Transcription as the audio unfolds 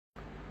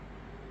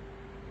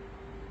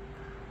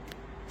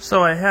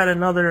So I had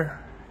another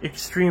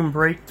extreme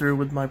breakthrough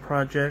with my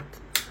project.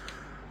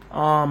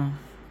 As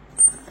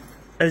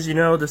you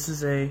know, this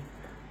is a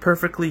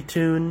perfectly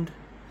tuned,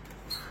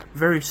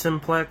 very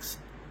simplex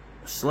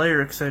Slayer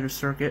exciter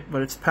circuit,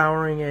 but it's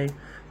powering a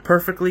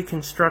perfectly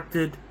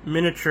constructed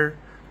miniature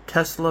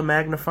Tesla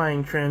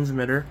magnifying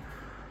transmitter.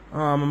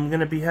 I'm going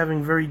to be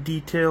having very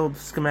detailed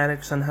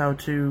schematics on how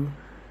to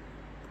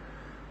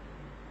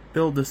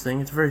build this thing.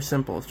 It's very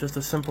simple. It's just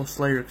a simple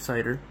Slayer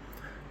exciter,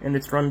 and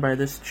it's run by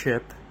this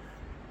chip.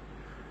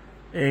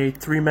 A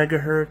 3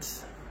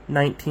 megahertz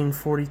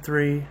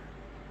 1943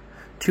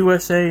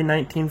 2SA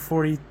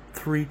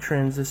 1943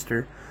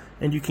 transistor,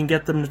 and you can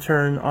get them to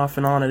turn off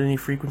and on at any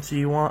frequency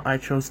you want. I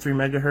chose 3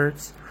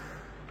 megahertz.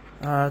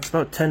 It's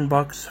about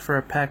 $10 for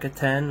a pack of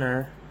 10,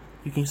 or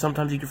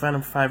sometimes you can find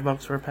them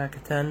 $5 for a pack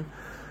of 10.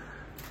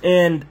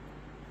 And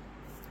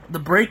the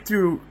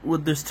breakthrough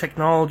with this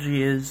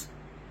technology is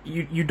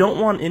you don't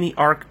want any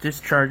arc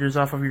discharges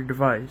off of your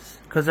device,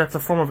 because that's a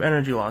form of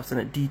energy loss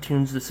and it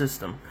detunes the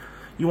system.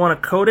 You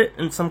want to coat it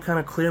in some kind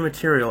of clear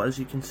material. As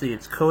you can see,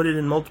 it's coated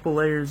in multiple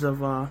layers of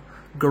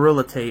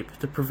Gorilla Tape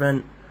to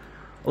prevent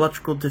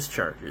electrical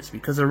discharges,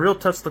 because a real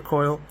Tesla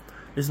coil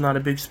is not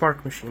a big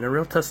spark machine. A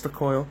real Tesla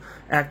coil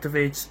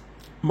activates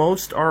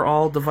most or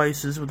all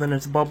devices within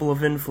its bubble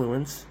of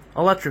influence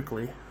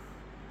electrically,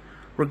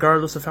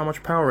 regardless of how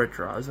much power it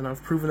draws, and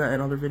I've proven that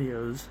in other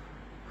videos.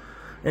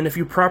 And if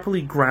you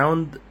properly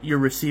ground your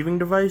receiving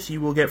device, you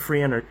will get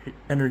free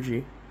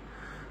energy.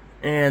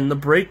 And the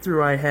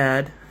breakthrough I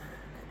had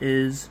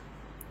is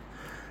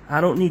I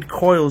don't need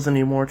coils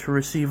anymore to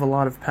receive a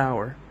lot of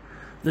power.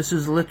 This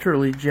is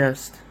literally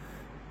just,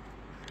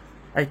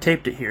 I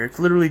taped it here, it's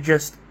literally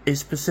just a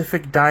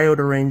specific diode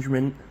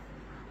arrangement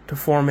to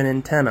form an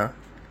antenna.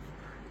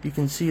 You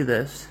can see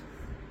this.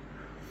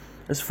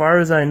 As far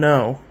as I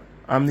know,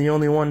 I'm the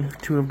only one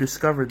to have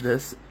discovered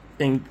this,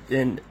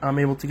 and I'm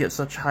able to get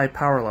such high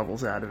power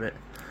levels out of it.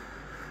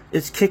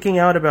 It's kicking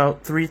out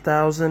about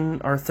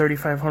 3,000 or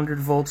 3,500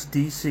 volts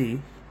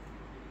DC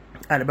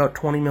at about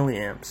 20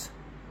 milliamps.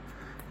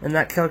 And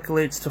that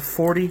calculates to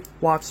 40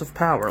 watts of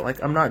power.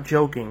 Like, I'm not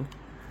joking.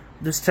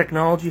 This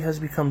technology has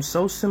become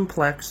so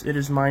simplex, it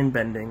is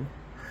mind-bending.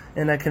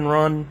 And I can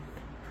run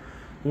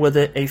with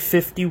it a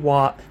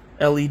 50-watt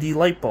LED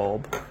light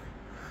bulb.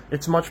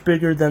 It's much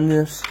bigger than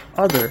this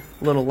other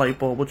little light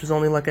bulb, which is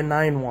only like a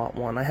 9-watt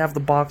one. I have the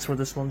box for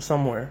this one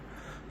somewhere.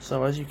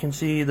 So as you can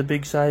see, the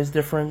big size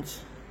difference.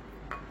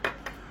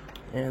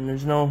 And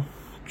there's no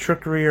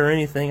trickery or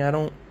anything. I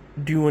don't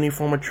do any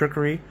form of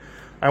trickery.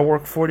 I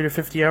work 40 to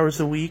 50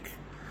 hours a week.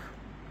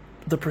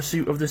 The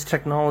pursuit of this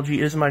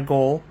technology is my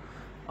goal.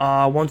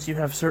 Once you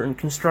have certain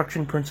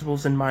construction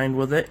principles in mind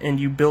with it, and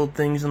you build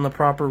things in the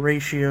proper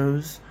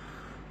ratios,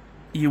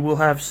 you will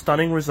have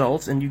stunning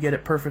results, and you get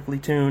it perfectly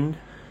tuned.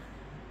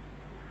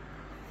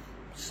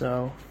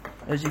 So,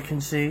 as you can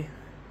see,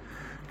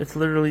 it's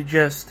literally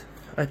just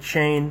a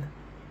chain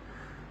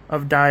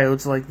of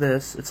diodes like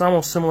this. It's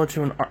almost similar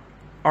to an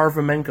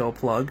Arvamenko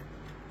plug.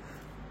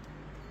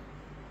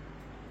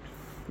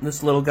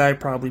 This little guy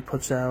probably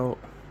puts out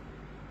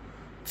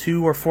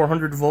 200 or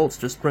 400 volts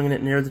just bringing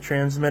it near the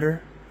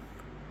transmitter.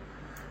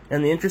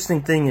 And the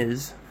interesting thing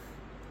is,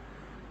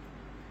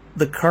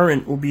 the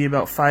current will be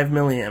about 5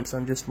 milliamps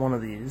on just one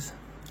of these.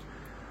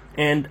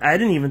 And I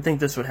didn't even think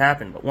this would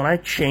happen, but when I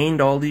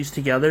chained all these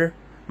together,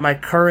 my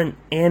current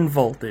and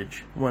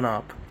voltage went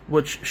up,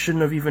 which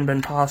shouldn't have even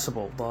been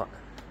possible, but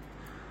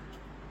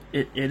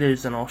it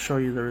is, and I'll show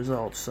you the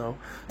results. So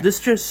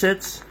this just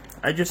sits.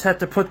 I just had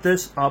to put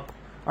this up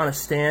on a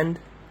stand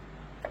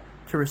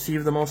to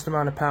receive the most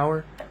amount of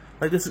power.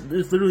 Like, this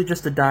is literally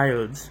just the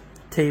diodes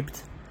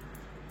taped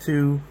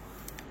to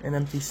an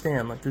empty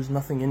stand. Like, there's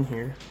nothing in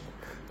here.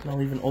 And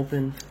I'll even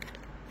open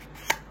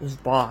this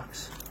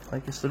box.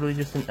 Like, it's literally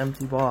just an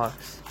empty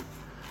box.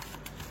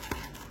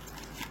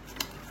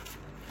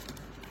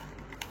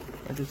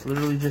 Like, it's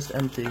literally just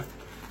empty.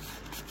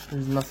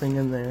 There's nothing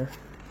in there.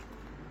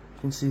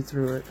 You can see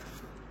through it.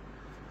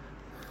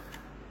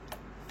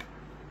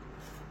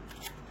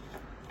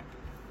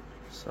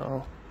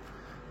 So,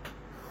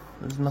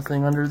 there's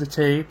nothing under the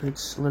tape.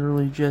 It's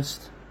literally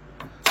just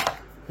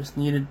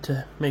needed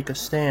to make a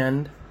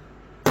stand.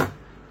 So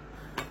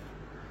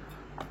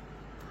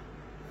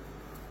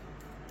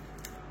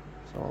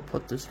I'll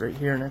put this right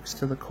here next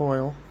to the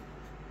coil.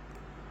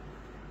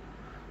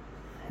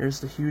 Here's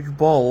the huge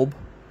bulb.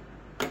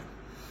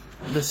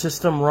 The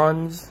system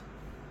runs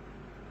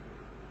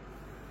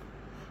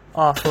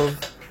off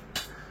of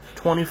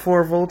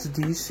 24 volts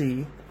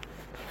DC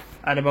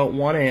at about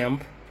 1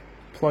 amp,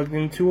 plugged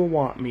into a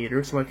watt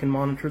meter so I can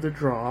monitor the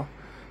draw,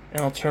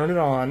 and I'll turn it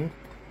on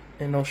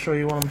and I'll show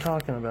you what I'm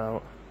talking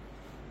about.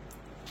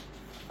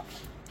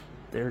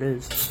 There it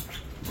is.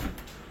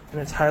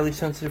 And it's highly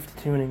sensitive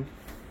to tuning.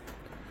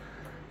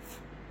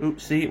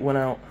 Oops, see, it went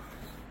out.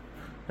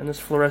 And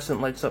this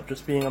fluorescent lights up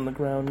just being on the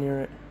ground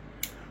near it.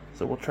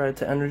 So we'll try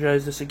to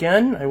energize this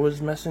again. I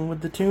was messing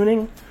with the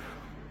tuning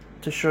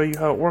to show you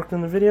how it worked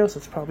in the video, so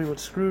that's probably what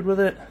screwed with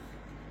it.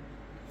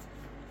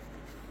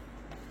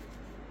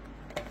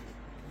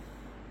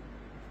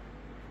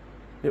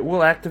 It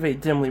will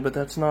activate dimly, but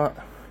that's not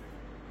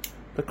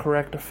the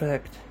correct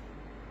effect.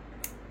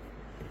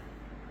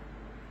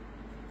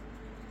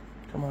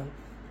 Come on.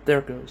 There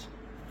it goes.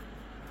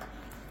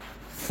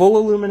 Full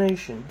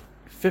illumination,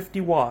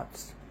 50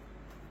 watts.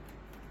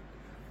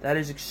 That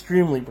is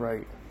extremely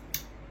bright.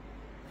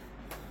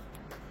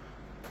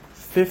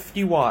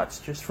 50 watts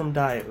just from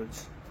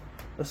diodes.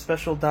 A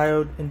special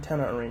diode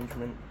antenna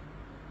arrangement.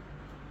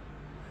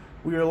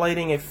 We are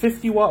lighting a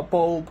 50 watt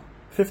bulb,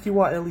 50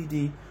 watt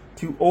LED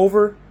to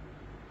over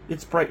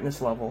its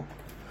brightness level,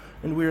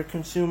 and we are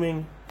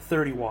consuming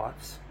 30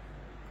 watts.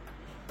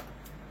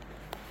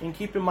 And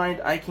keep in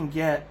mind, I can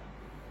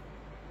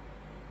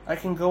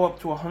go up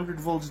to 100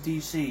 volts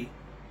DC,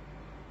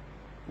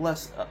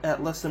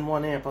 at less than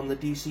 1 amp on the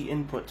DC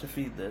input to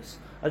feed this.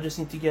 I just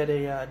need to get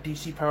a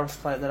DC power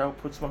supply that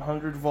outputs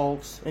 100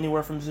 volts,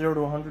 anywhere from 0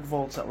 to 100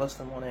 volts at less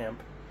than 1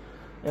 amp.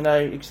 And I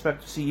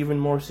expect to see even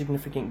more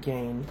significant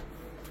gain.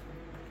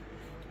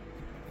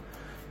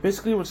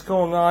 Basically what's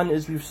going on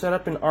is we've set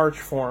up an arch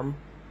form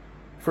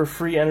for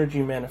free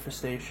energy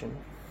manifestation.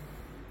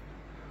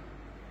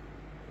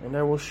 And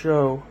I will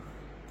show,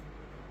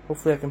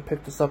 hopefully I can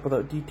pick this up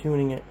without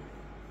detuning it.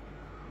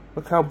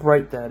 Look how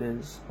bright that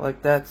is.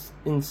 Like, that's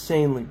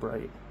insanely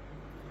bright.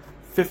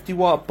 50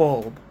 watt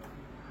bulb,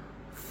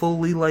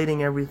 fully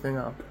lighting everything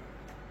up.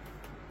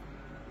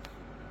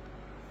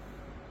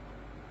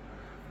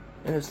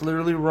 And it's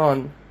literally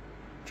run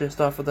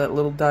just off of that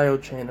little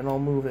diode chain, and I'll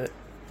move it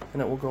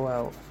and it will go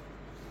out.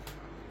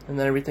 And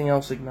then everything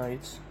else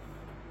ignites.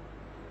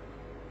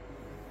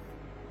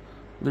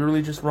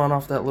 Literally just run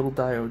off that little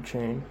diode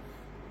chain.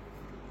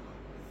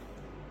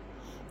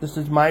 This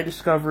is my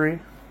discovery.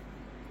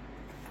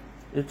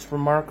 It's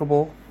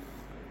remarkable.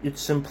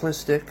 It's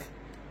simplistic,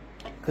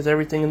 because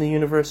everything in the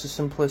universe is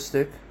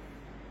simplistic.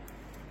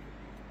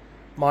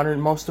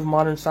 Most of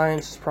modern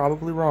science is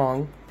probably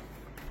wrong.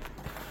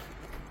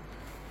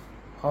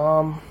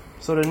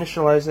 So to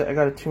initialize it, I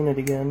gotta tune it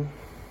again.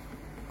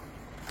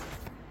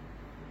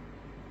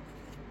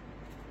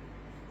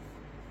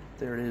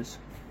 There it is.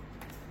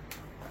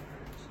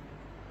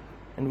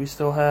 And we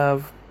still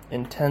have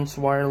intense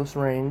wireless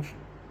range.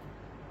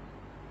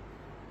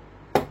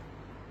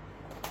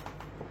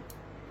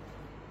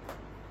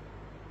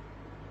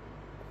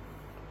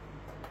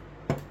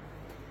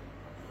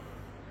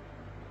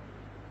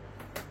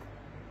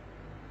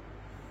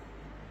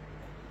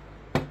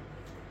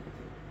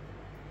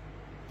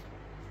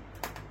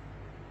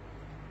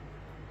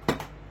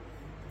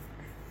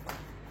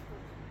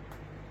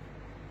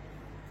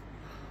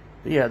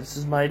 But yeah, this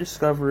is my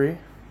discovery.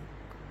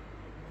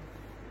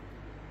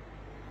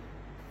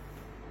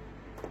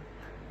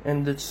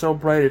 And it's so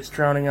bright it's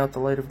drowning out the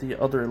light of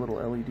the other little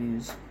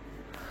LEDs.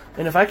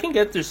 And if I can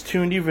get this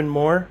tuned even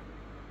more,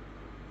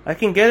 I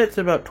can get it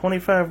to about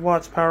 25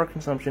 watts power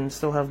consumption and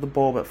still have the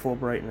bulb at full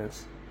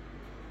brightness.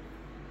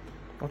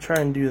 I'll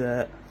try and do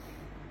that.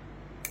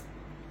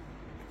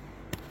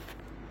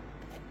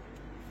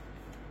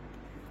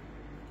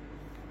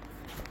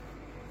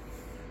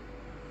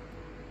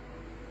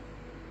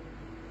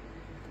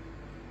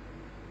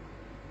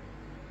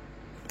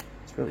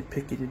 It's really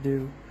picky to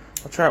do.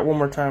 I'll try it one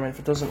more time, and if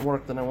it doesn't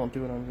work, then I won't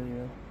do it on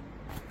video.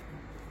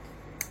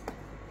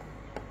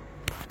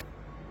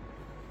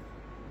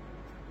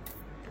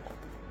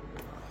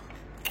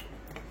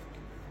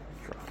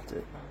 Dropped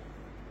it.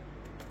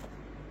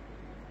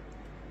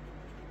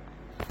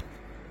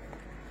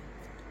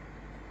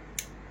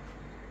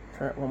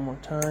 Try it one more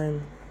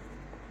time.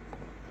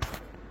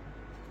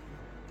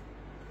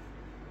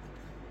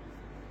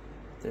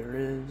 There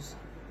it is.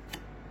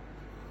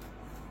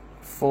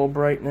 Full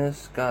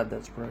brightness. God,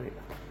 that's bright.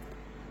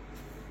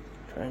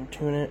 Try and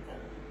tune it.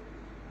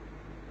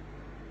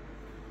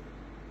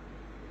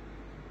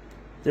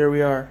 There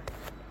we are.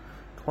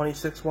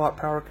 26 watt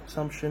power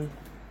consumption.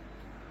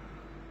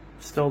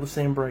 Still the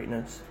same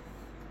brightness.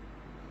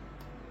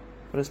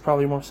 But it's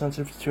probably more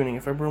sensitive to tuning.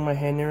 If I bring my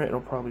hand near it,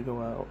 it'll probably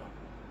go out.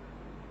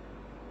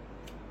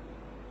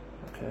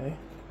 Okay.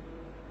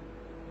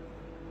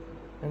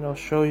 And I'll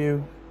show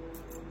you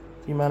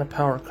the amount of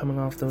power coming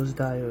off those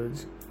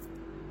diodes.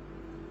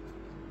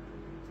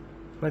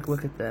 Like,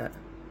 look at that.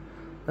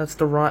 That's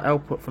the raw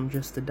output from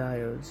just the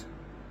diodes.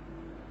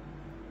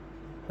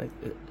 Like,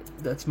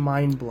 that's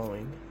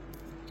mind-blowing.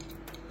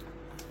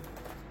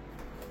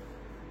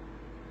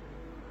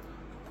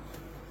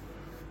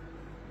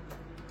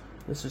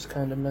 This is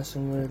kind of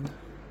messing with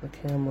the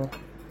camera.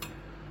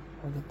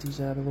 I'll get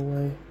these out of the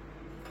way.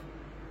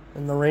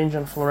 And the range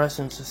on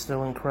fluorescence is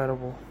still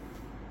incredible.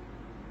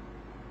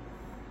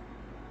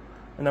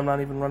 And I'm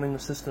not even running the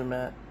system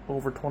at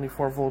over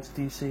 24 volts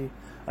DC.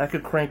 I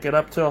could crank it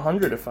up to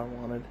 100 if I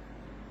wanted.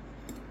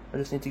 I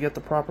just need to get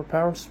the proper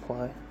power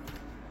supply.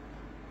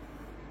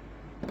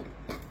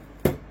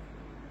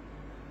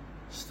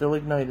 Still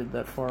ignited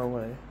that far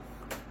away.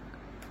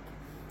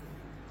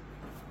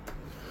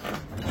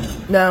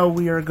 Now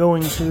we are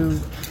going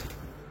to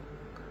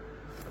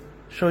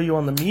show you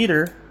on the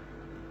meter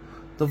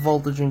the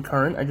voltage and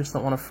current. I just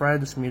don't want to fry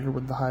this meter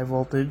with the high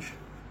voltage.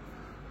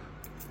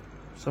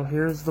 So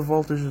here's the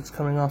voltage that's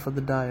coming off of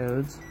the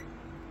diodes.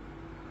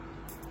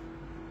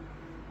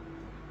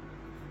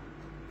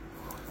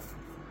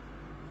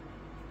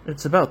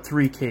 It's about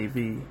 3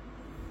 kV.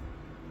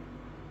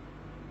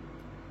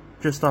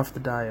 Just off the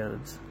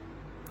diodes.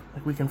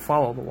 Like, we can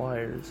follow the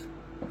wires.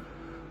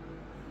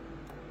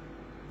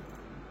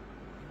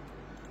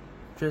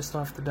 Just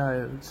off the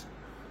diodes.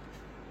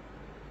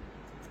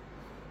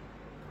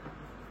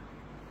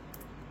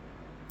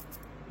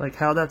 Like,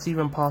 how that's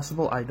even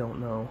possible, I don't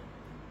know.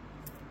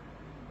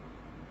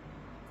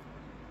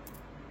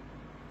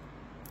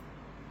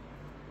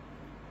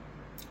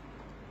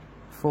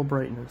 Full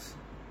brightness.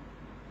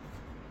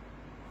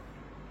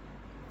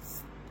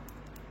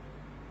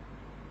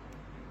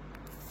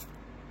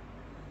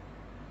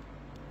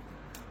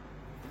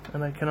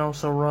 And I can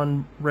also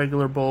run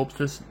regular bulbs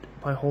just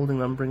by holding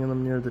them, bringing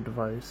them near the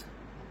device.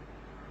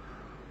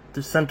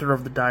 The center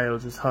of the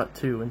diodes is hot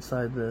too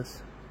inside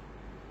this.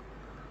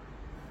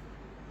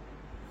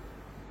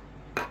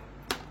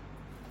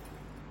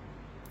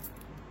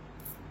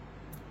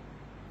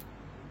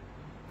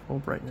 Full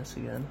brightness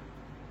again.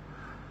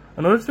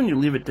 I notice when you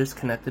leave it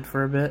disconnected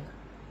for a bit,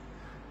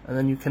 and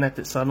then you connect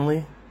it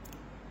suddenly,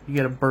 you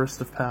get a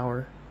burst of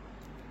power.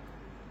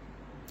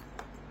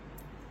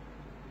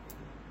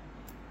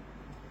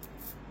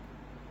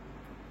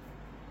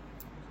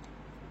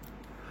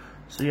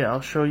 So yeah,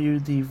 I'll show you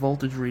the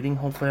voltage reading.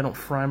 Hopefully I don't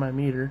fry my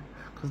meter,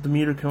 because the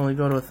meter can only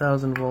go to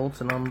 1,000 volts,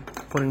 and I'm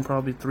putting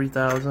probably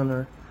 3,000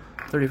 or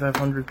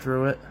 3,500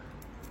 through it.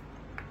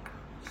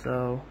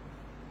 So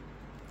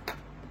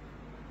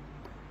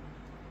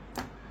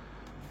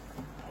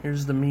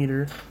here's the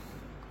meter,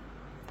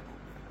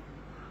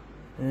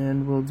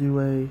 and we'll do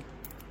a,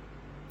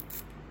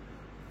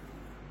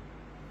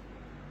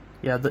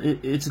 yeah,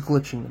 it's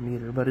glitching the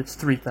meter, but it's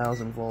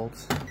 3,000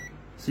 volts.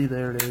 See,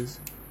 there it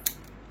is.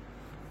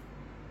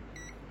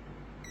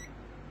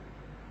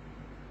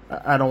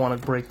 I don't want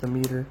to break the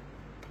meter,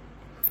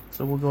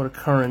 so we'll go to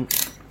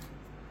current.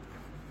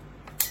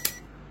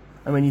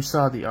 I mean, you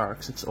saw the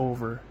arcs, it's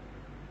over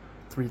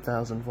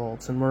 3,000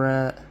 volts, and we're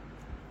at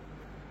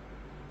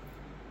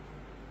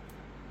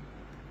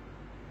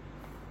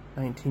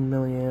 19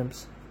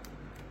 milliamps.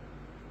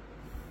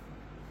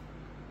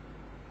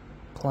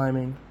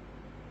 Climbing.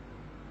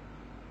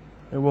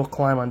 It will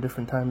climb on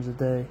different times of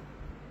day.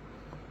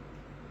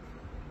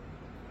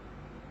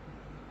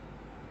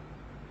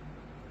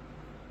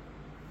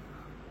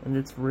 And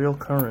it's real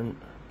current.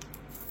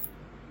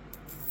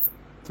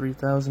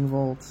 3,000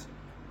 volts.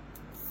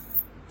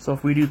 So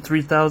if we do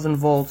 3,000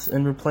 volts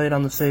and we play it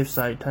on the safe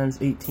side times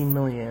 18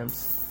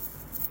 milliamps,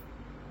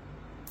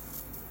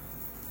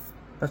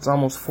 that's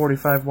almost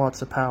 45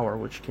 watts of power,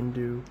 which can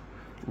do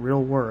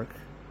real work,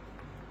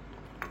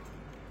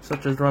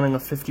 such as running a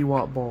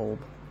 50-watt bulb.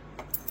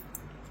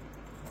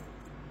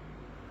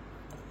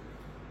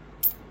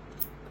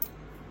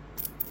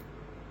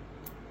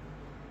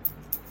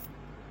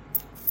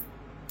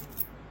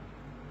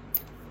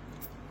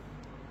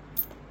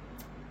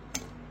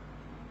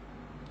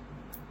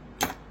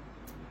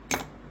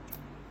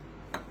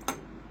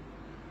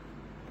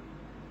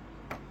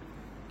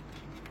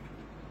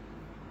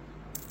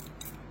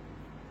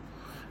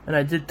 And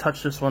I did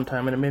touch this one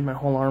time, and it made my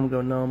whole arm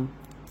go numb.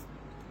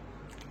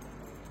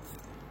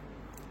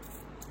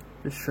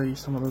 Just show you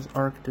some of those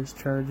arc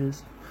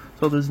discharges.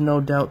 So there's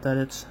no doubt that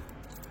it's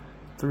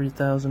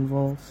 3,000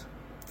 volts.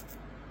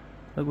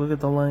 Like, look at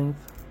the length.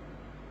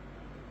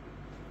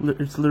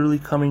 It's literally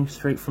coming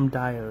straight from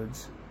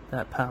diodes,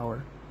 that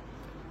power.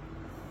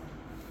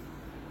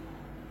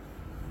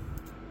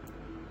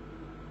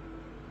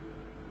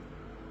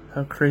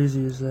 How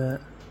crazy is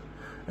that?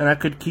 And I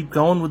could keep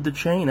going with the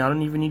chain. I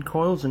don't even need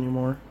coils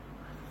anymore.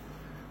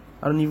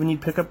 I don't even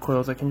need pickup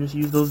coils. I can just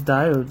use those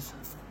diodes.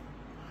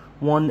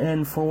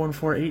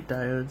 1N4148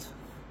 diodes.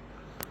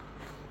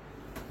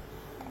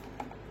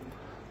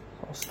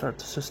 I'll start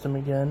the system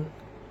again.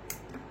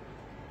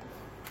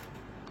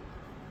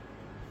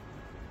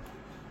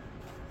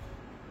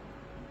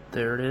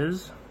 There it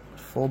is.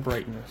 Full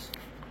brightness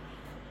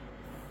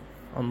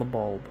on the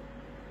bulb.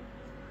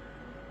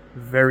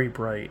 Very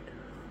bright.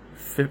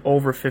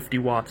 Over 50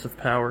 watts of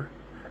power,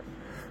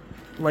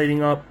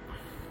 lighting up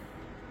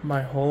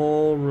my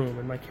whole room,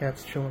 and my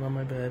cat's chilling on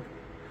my bed.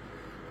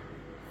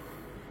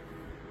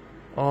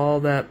 All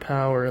that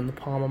power in the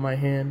palm of my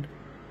hand.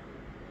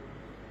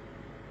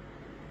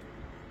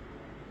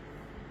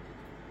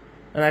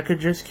 And I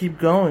could just keep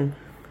going.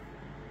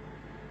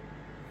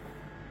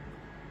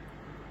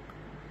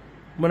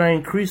 When I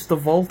increased the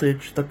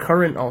voltage, the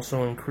current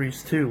also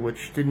increased too,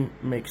 which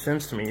didn't make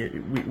sense to me.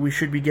 We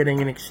should be getting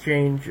an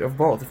exchange of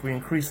both. If we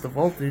increase the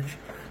voltage,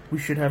 we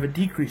should have a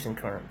decrease in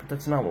current, but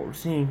that's not what we're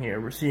seeing here.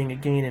 We're seeing a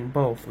gain in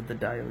both with the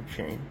diode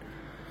chain,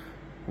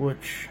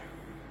 which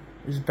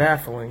is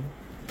baffling.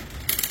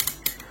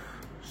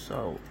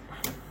 So,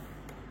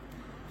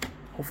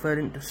 hopefully I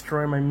didn't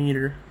destroy my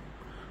meter.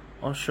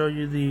 I'll show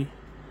you the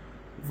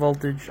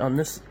voltage on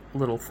this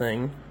little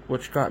thing,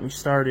 which got me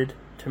started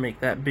to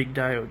make that big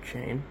diode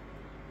chain.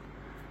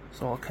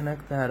 So I'll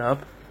connect that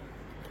up.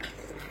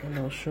 and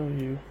I'll show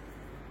you.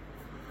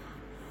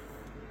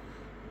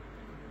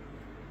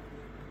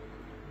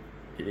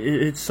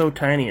 It's so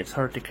tiny it's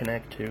hard to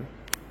connect to.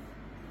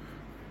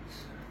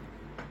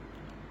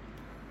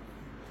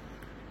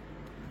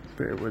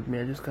 Bear with me,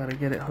 I just gotta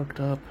get it hooked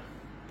up.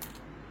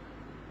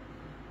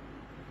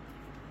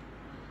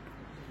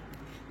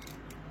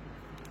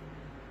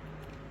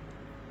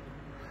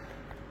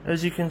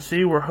 As you can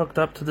see, we're hooked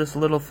up to this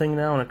little thing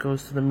now, and it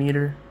goes to the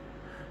meter.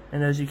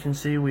 And as you can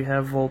see, we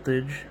have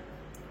voltage.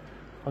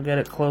 I'll get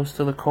it close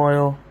to the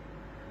coil,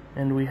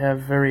 and we have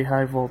very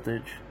high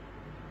voltage.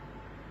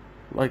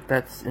 Like,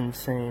 that's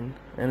insane.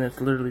 And it's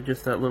literally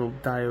just that little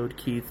diode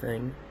key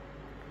thing.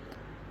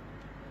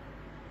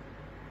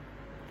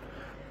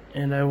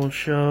 And I will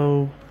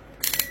show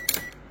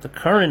the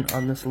current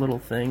on this little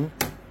thing.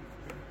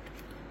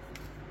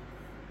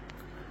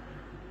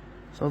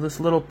 So this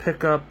little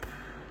pickup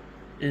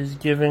is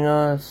giving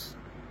us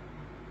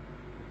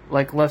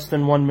like less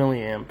than 1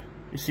 milliamp.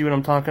 You see what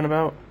I'm talking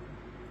about?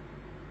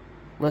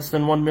 Less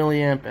than 1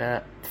 milliamp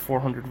at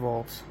 400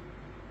 volts.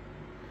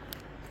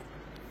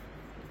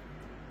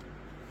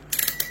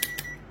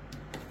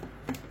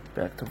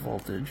 Back to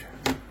voltage.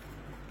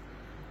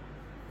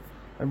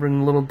 I bring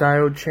the little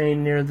diode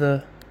chain near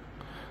the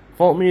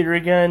voltmeter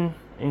again,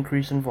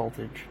 increase in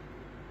voltage.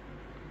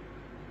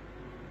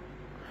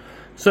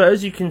 So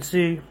as you can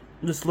see,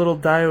 this little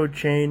diode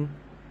chain,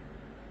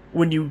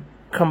 when you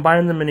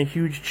combine them in a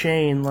huge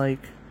chain like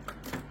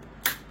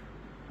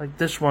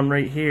this one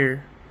right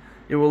here,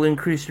 it will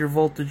increase your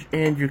voltage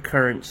and your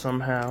current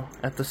somehow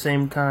at the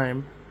same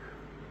time.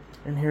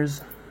 And here's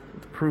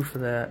the proof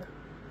of that.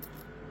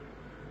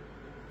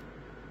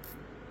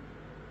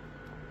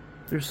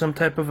 There's some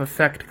type of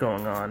effect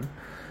going on.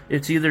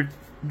 It's either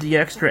the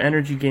extra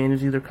energy gain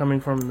is either coming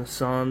from the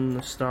sun,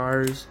 the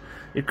stars.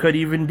 It could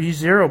even be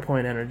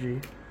 0-point energy.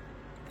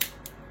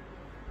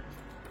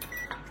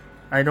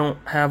 I don't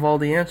have all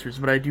the answers,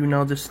 but I do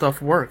know this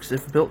stuff works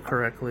if built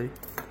correctly,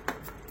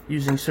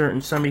 using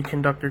certain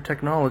semiconductor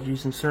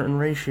technologies and certain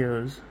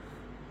ratios.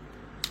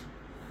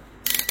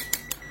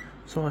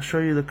 So I'll show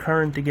you the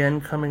current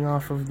again coming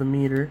off of the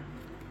meter.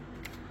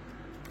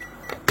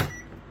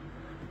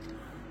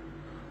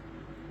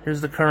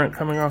 Here's the current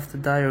coming off the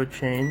diode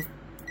chain.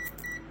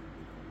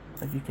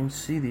 Like, you can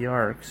see the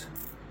arcs.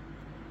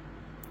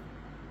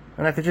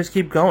 And I could just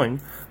keep going.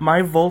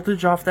 My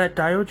voltage off that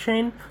diode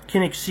chain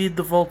can exceed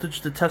the voltage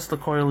the Tesla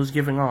coil is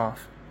giving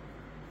off.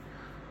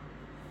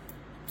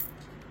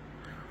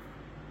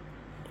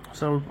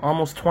 So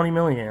almost 20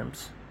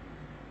 milliamps.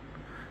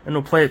 And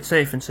we'll play it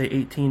safe and say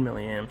 18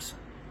 milliamps.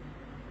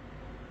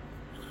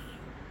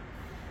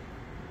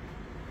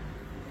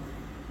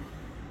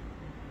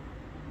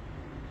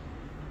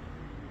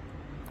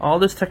 All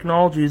this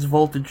technology is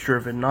voltage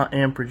driven, not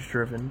amperage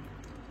driven.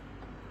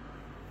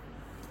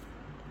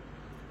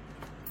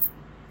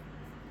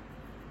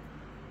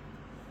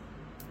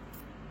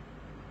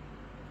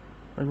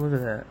 Like, look at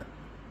that.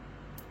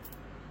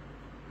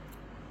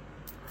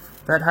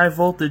 That high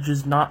voltage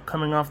is not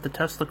coming off the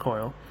Tesla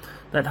coil.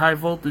 That high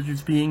voltage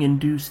is being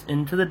induced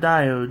into the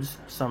diodes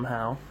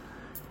somehow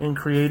and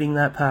creating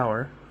that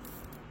power.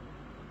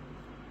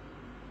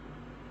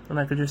 And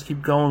I could just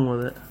keep going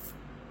with it.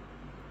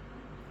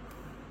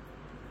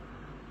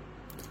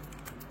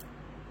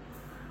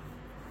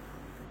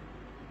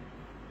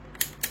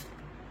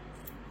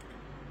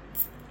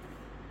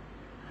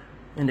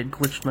 And it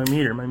glitched my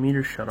meter. My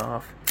meter shut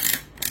off.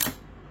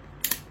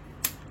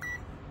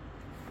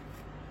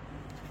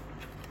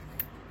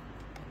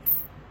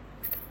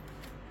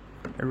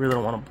 I really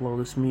don't want to blow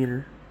this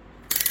meter.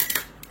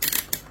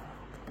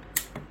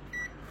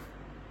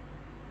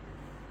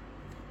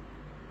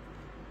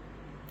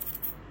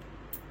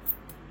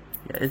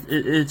 Yeah,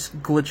 it's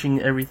glitching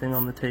everything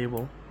on the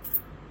table.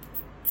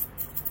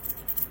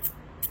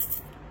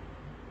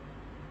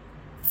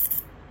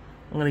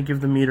 I'm going to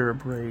give the meter a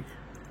break.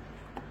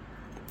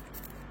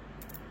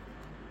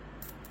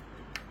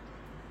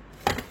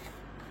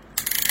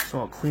 So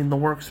I'll clean the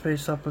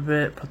workspace up a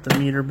bit, put the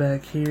meter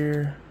back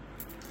here.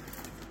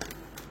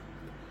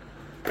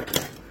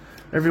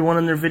 Everyone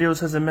in their videos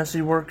has a messy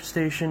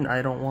workstation.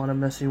 I don't want a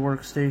messy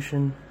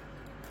workstation.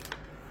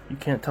 You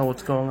can't tell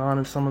what's going on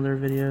in some of their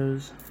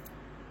videos.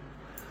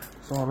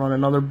 So I'll run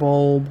another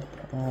bulb.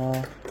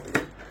 Can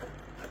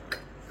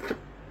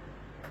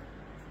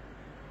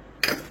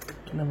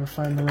never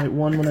find the right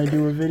one when I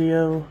do a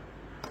video.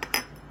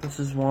 This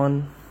is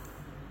one.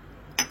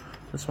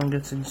 This one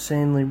gets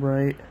insanely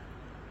bright.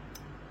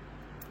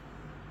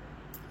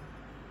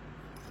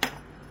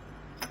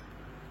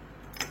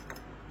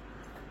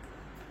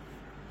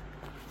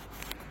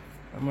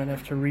 I might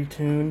have to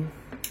retune.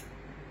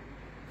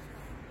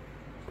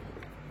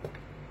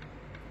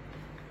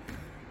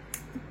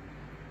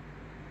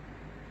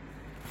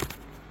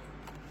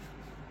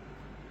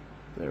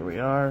 There we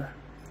are.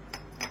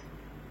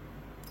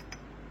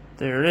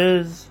 There it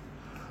is.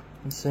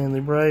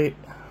 Insanely bright.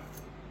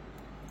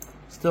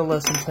 Still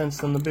less intense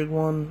than the big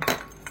one.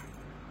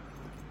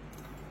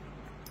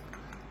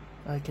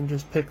 I can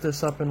just pick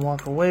this up and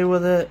walk away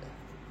with it.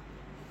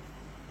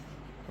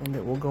 and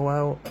it will go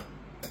out.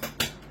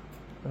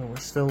 Oh, we're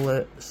still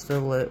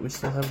lit, we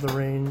still have the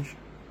range.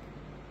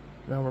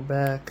 Now we're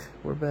back,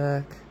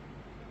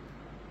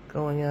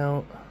 going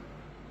out.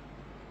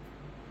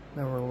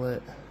 Now we're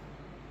lit.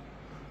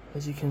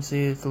 As you can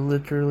see, it's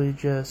literally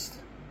just,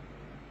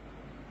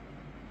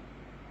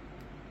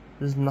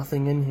 there's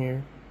nothing in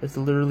here. It's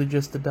literally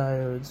just the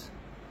diodes.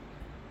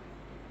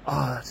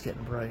 Ah, that's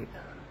getting bright.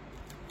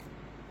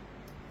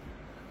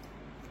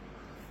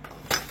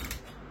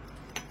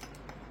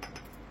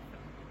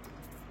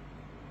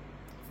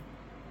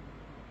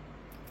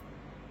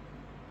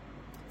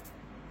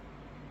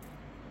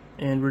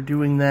 And we're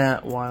doing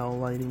that while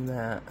lighting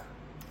that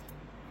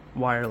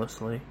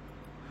wirelessly.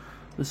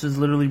 This is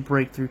literally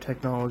breakthrough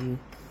technology.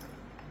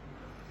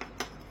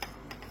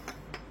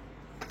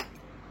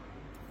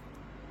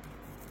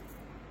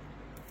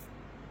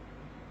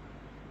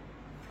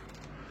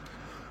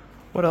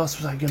 What else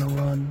was I gonna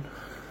run?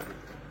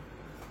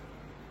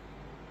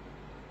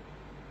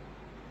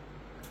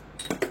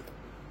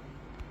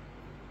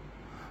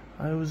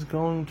 I was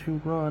going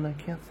to run, I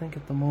can't think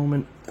at the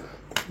moment.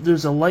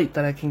 There's a light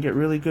that I can get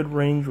really good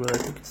range with. I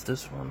think it's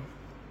this one.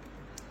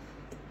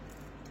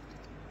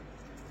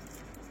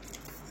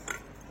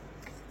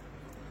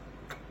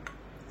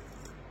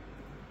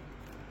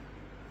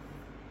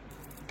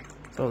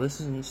 So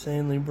this is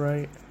insanely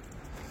bright.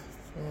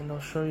 And I'll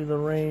show you the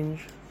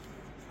range.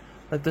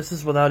 Like, this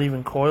is without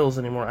even coils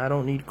anymore. I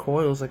don't need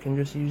coils. I can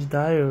just use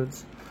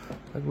diodes.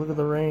 Like, look at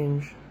the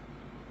range.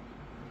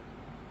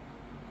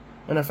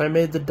 And if I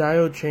made the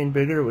diode chain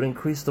bigger, it would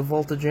increase the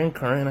voltage and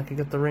current, and I could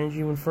get the range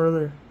even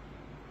further.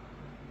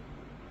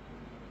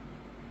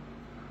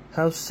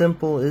 How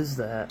simple is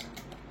that?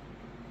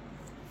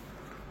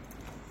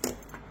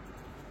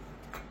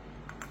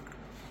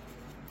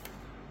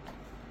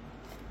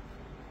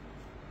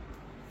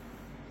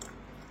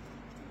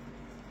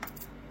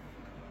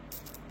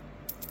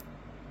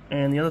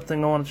 And the other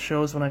thing I wanted to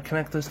show is when I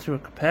connect this to a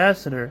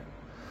capacitor,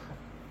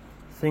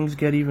 things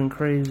get even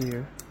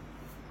crazier.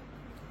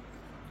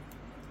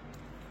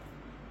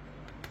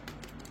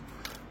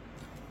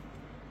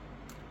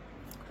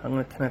 I'm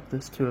going to connect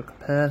this to a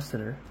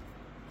capacitor,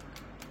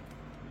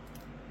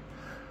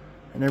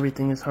 and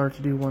everything is hard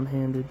to do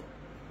one-handed.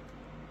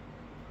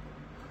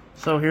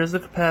 So here's the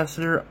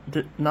capacitor,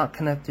 not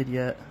connected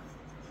yet.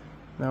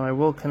 Now I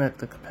will connect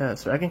the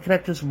capacitor. I can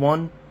connect just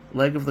one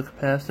leg of the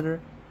capacitor,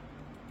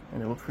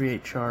 and it will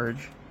create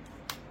charge.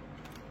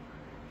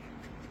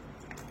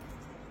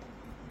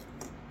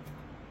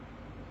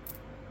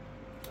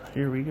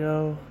 Here we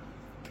go.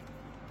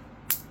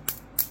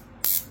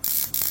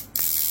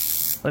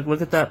 Like,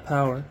 look at that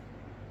power.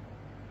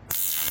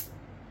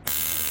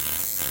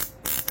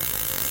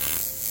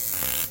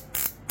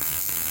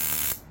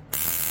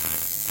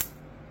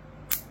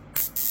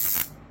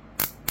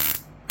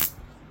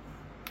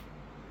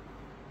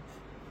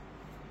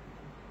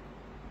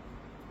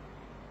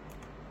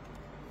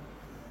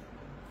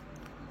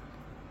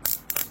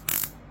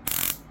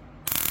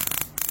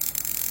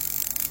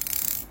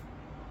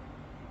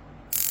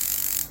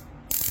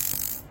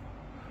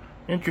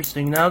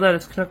 Interesting, now that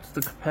it's connected to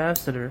the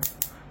capacitor,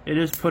 it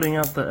is putting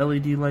out the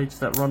LED lights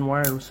that run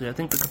wirelessly. I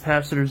think the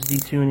capacitor is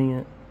detuning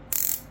it.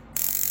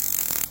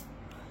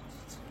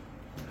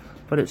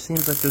 But it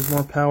seems like there's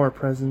more power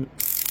present.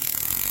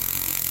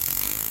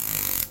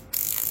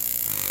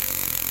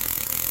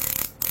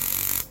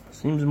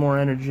 Seems more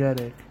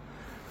energetic.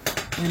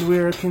 And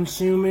we're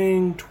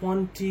consuming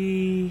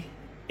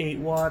 28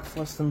 watts,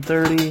 less than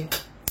 30.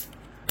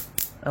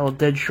 I will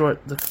dead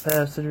short the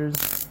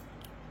capacitors.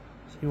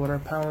 See what our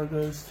power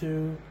goes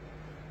to.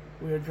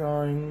 We are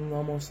drawing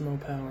almost no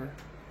power.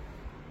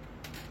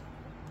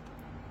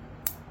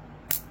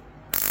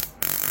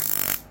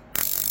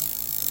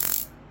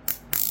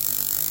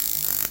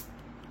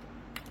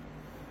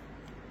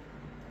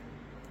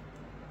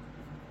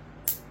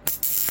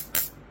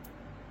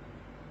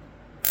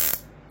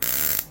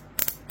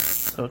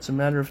 So it's a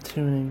matter of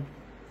tuning.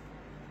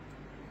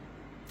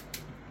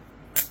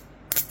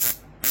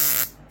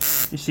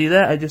 You see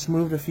that? I just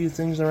moved a few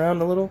things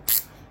around a little,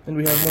 and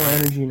we have more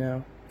energy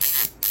now.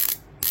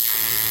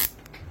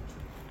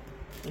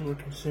 And we're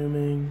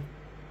consuming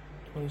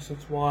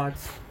 26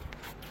 watts.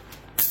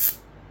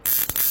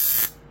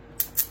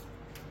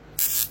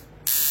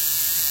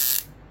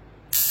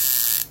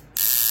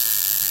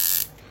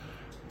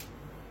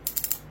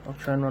 I'll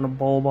try and run a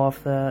bulb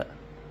off that.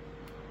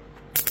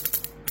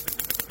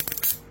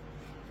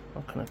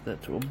 I'll connect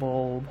that to a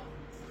bulb.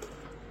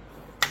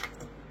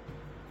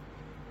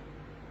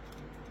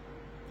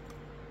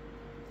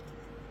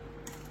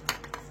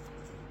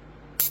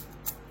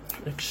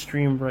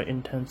 Extreme bright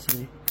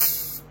intensity.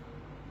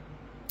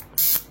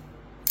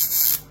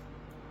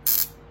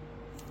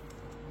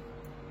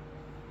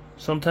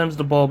 Sometimes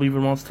the bulb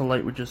even wants to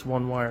light with just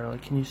one wire.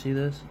 Like, can you see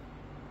this?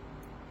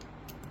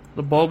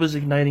 The bulb is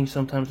igniting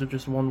sometimes with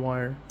just one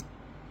wire.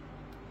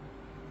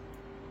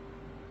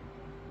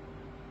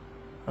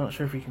 I'm not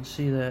sure if you can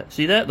see that.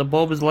 See that? The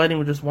bulb is lighting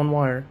with just one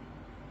wire.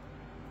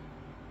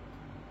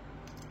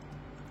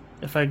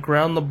 If I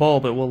ground the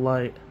bulb, it will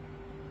light.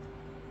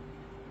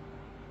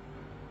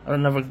 I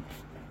don't have a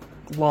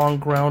long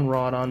ground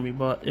rod on me,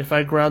 but if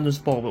I ground this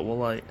bulb, it will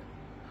light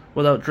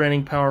without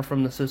draining power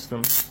from the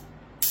system.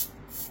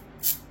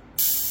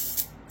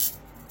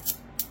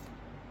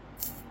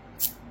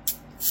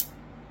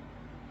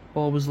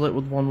 Bulb is lit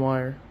with one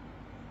wire,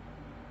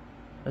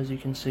 as you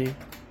can see.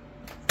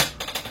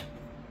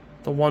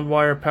 The one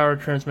wire power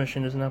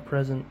transmission is now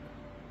present.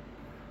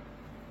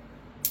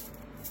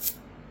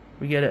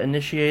 We get it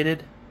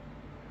initiated,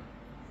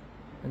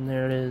 and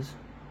there it is.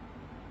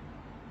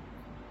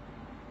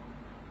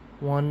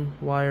 One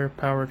wire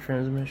power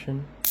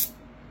transmission.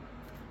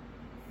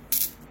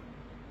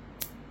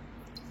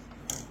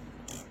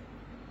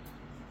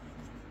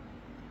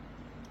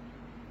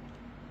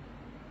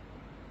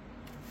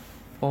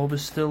 Bulb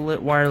is still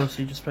lit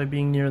wirelessly just by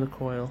being near the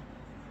coil.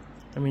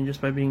 I mean,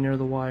 just by being near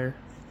the wire.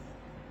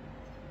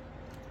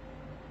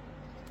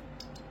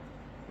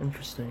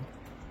 Interesting.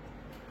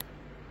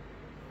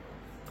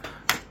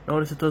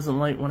 Notice it doesn't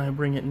light when I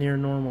bring it near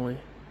normally.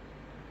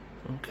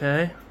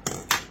 Okay.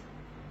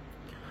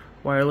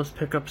 Wireless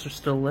pickups are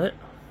still lit.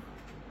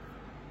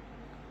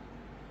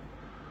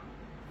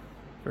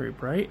 Very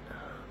bright.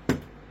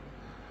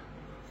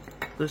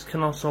 This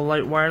can also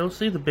light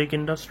wirelessly, the big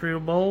industrial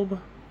bulb.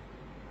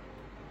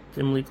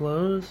 Dimly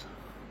glows.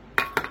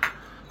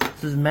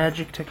 This is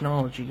magic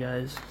technology,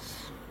 guys.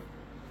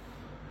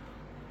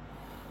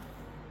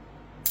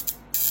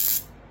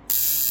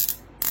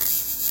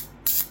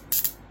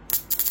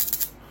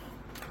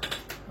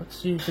 Let's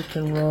see if it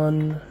can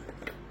run.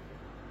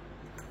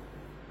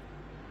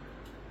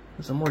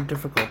 It's a more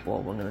difficult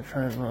bulb. I'm going to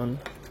try and run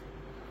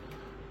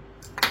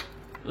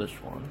this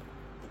one.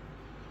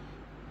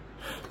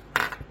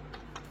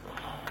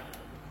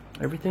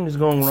 Everything is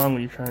going wrong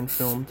when you try and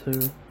film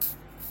too.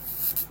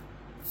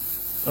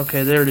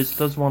 Okay, there it is. It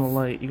does want to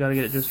light. You gotta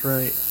get it just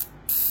right.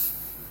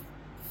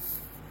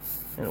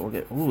 And it will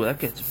get... Ooh, that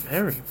gets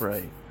very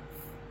bright.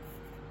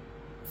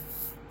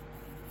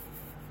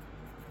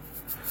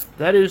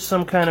 That is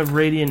some kind of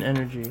radiant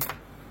energy.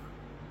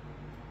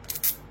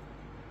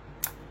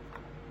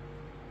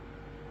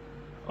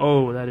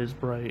 Oh, that is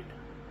bright.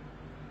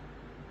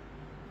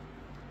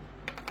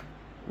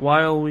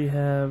 While we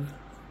have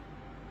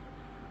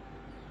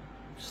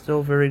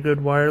still very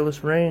good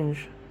wireless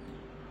range,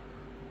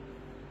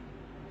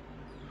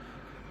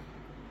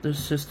 this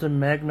system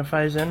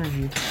magnifies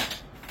energy.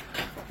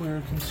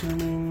 We're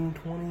consuming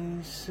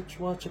 26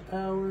 watts of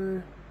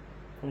power,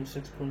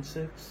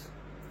 26.6.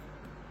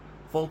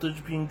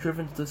 Voltage being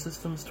driven to the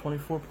system is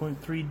 24.3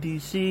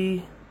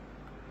 DC.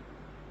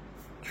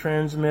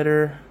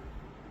 Transmitter.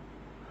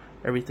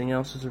 Everything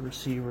else is a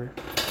receiver.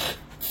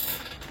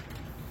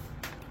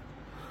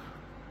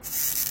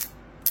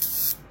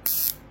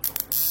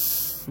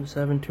 I'm just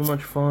having too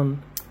much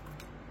fun.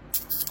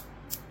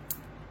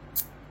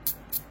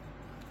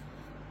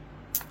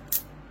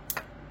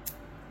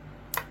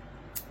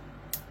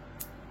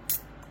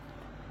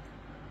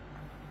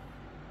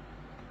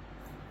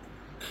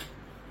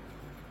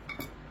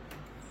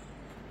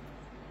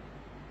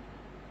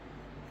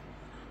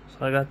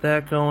 So I got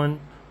that going.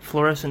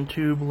 Fluorescent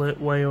tube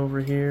lit way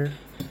over here.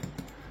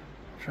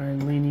 Try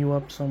and lean you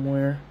up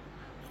somewhere.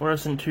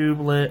 Fluorescent tube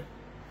lit.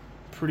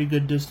 Pretty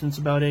good distance,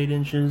 about 8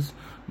 inches.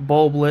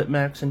 Bulb lit,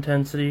 max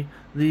intensity.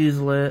 These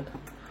lit.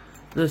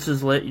 This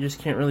is lit. You just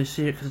can't really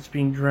see it because it's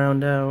being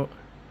drowned out.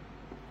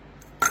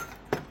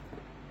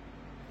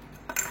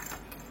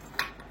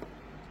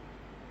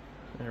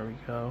 There we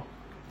go.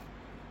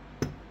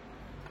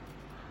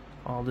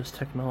 All this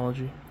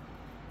technology.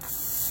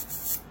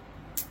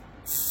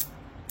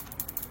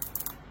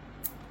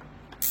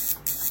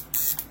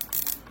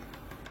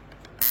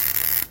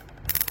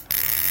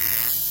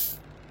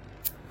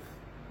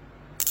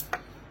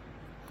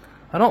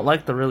 I don't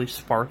like the really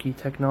sparky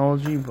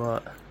technology,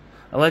 but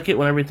I like it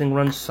when everything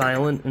runs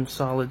silent in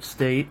solid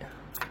state.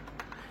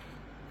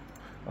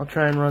 I'll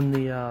try and run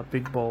the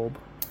big bulb.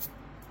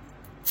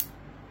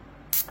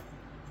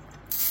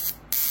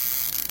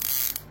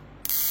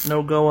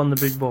 No go on the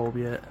big bulb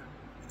yet.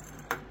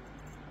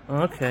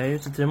 Okay,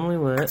 it's dimly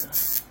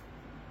lit.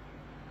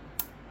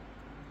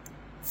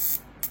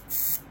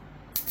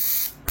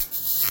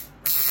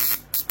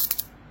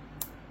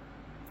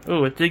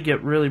 Oh, it did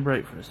get really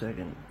bright for a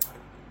second.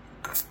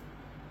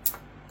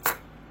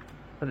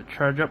 Let it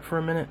charge up for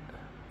a minute.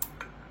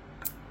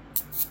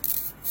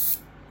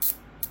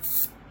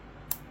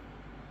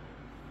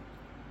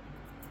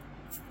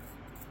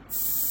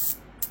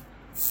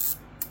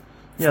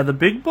 Yeah, the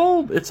big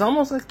bulb, it's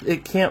almost like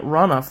it can't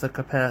run off the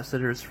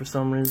capacitors for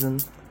some reason.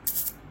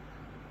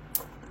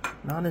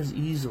 Not as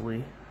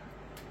easily.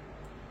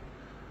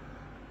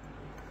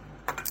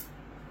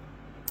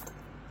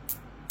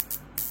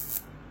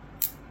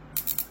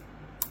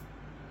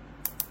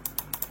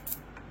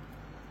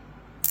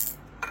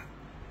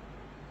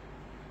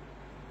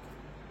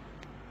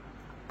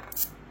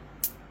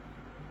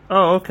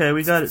 Oh, okay,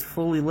 we got it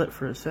fully lit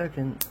for a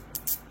second.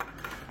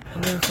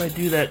 And then if I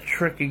do that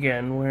trick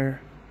again,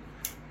 where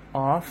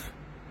off,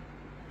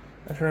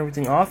 I turn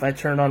everything off, I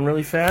turn it on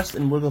really fast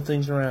and wiggle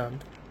things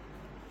around.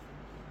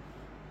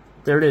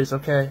 There it is,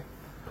 okay.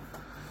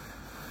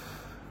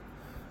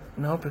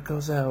 Nope, it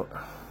goes out.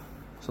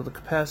 So the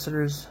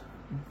capacitors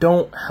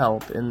don't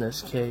help in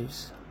this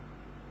case.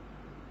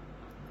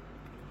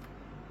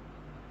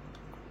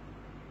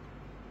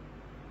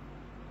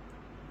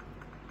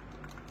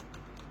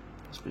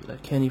 I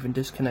can't even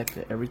disconnect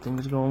it. Everything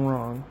is going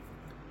wrong.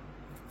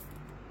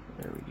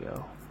 There we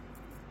go.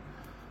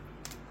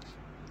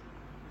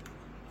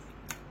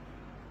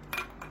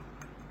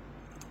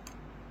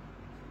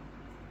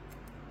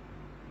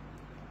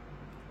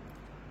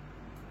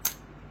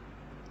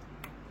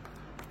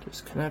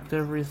 Disconnect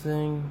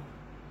everything.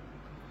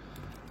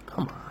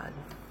 Come on.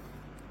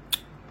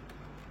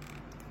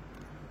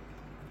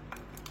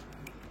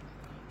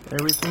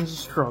 Everything's a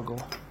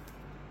struggle.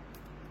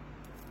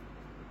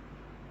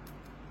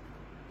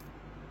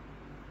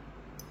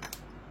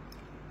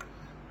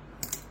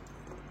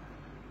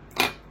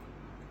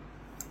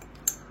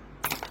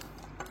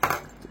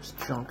 This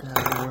junk out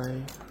of the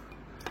way.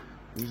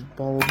 These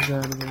bulbs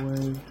out of the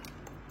way.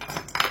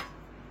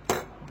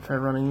 I'll try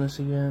running this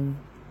again.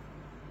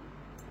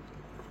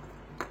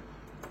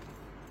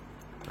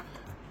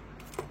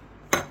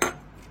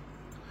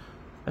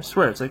 I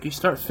swear, it's like you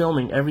start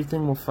filming,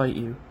 everything will fight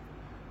you.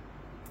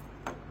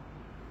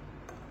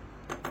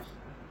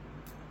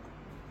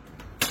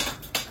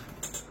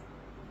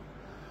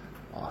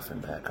 Off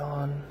and back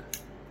on.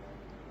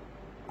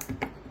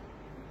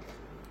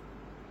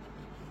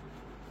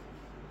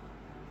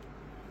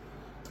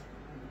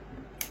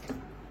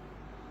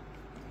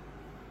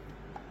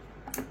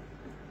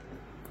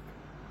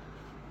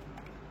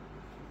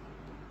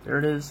 There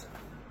it is.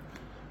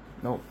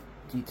 Nope,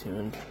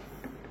 detuned.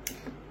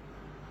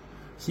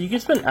 So you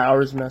can spend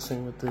hours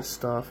messing with this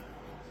stuff.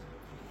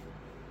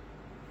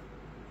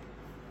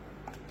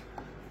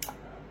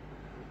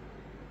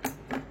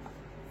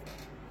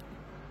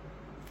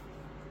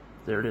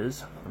 There it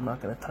is. I'm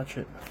not going to touch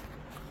it.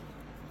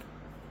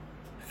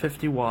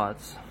 50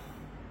 watts.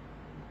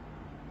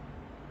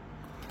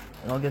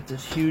 And I'll get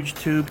this huge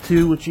tube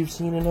too, which you've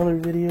seen in other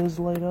videos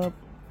light up.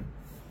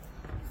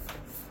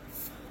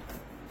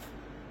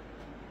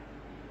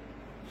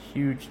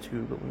 Huge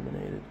tube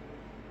illuminated.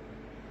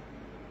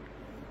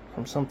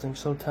 From something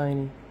so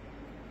tiny.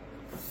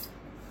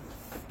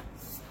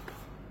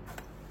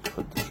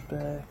 Put this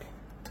back.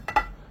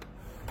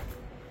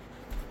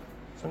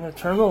 So I'm going to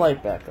turn the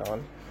light back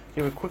on.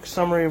 Give a quick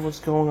summary of what's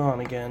going on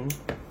again.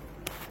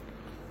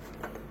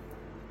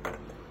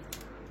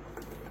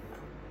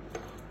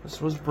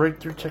 This was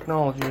breakthrough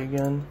technology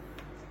again.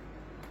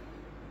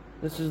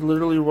 This is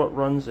literally what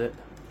runs it.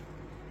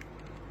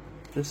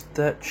 Just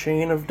that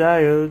chain of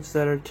diodes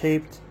that are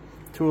taped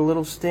to a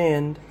little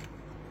stand.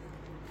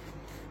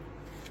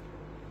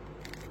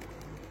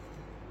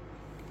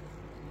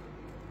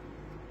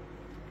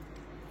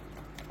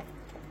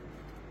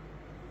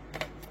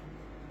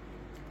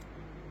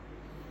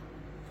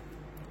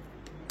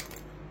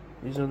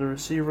 These are the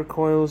receiver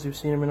coils. You've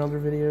seen them in other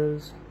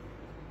videos.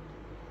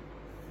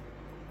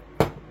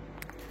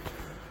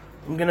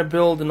 I'm going to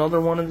build another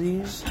one of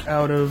these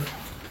out of,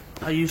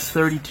 I use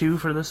 32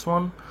 for this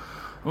one.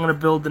 I'm going to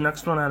build the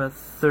next one out of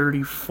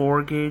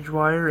 34 gauge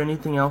wire.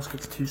 Anything else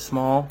gets too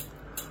small.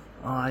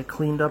 I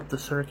cleaned up the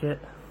circuit.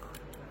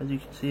 As you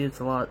can see,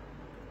 it's a lot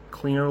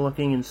cleaner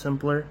looking and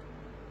simpler.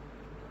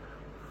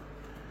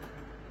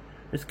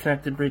 It's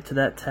connected right to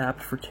that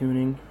tap for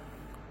tuning.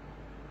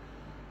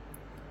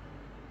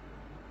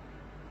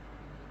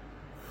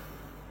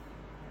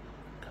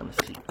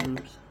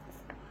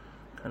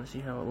 Kind of see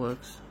how it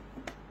looks.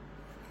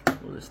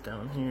 Pull this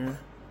down here.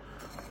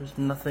 There's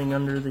nothing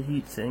under the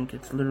heatsink.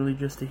 It's literally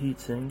just a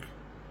heatsink.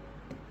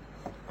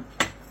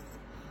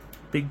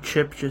 Big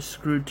chip just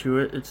screwed to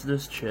it. It's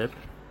this chip.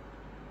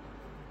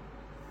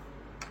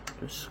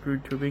 Just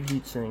screwed to a big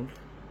heatsink.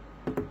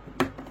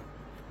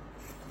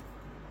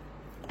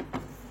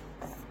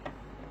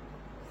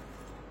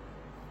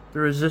 The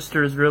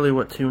resistor is really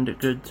what tuned it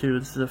good too.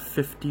 This is a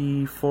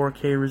 54K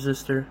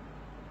resistor.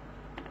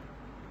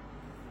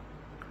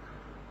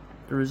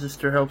 The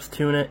resistor helps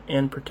tune it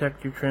and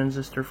protect your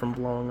transistor from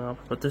blowing up.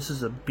 But this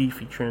is a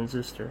beefy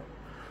transistor.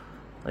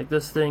 Like,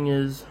 this thing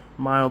is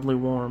mildly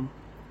warm.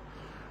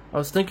 I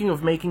was thinking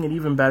of making it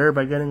even better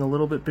by getting a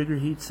little bit bigger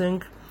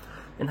heatsink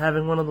and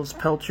having one of those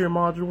Peltier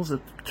modules that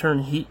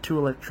turn heat to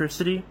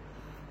electricity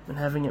and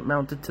having it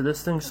mounted to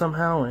this thing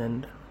somehow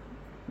and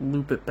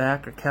loop it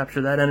back or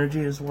capture that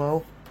energy as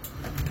well.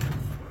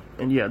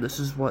 And yeah, this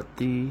is what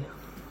the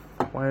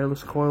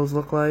wireless coils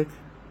look like.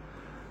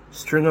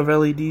 String of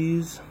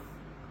LEDs.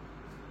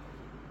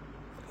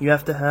 You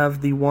have to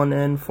have the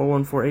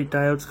 1N4148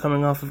 diodes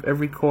coming off of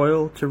every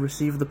coil to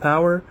receive the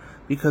power,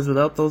 because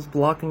without those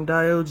blocking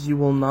diodes you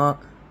will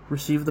not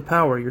receive the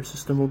power. Your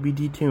system will be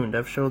detuned.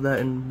 I've showed that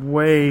in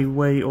way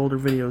older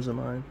videos of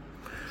mine.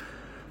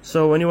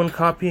 So anyone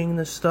copying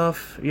this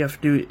stuff, you have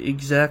to do it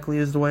exactly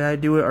as the way I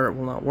do it or it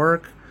will not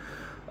work.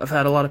 I've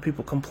had a lot of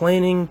people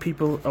complaining.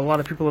 A lot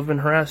of people have been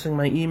harassing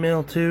my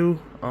email too.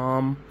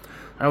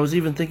 I I was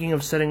even thinking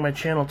of setting my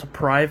channel to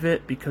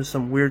private because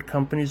some weird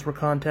companies were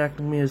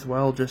contacting me as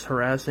well, just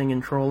harassing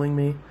and trolling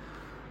me.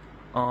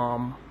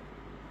 I'm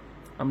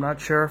not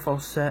sure if I'll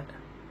set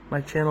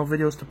my channel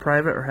videos to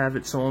private or have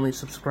it so only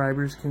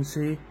subscribers can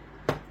see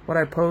what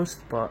I post,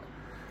 but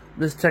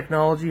this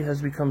technology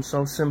has become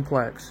so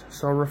simplex,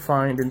 so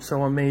refined, and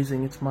so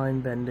amazing, it's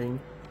mind-bending.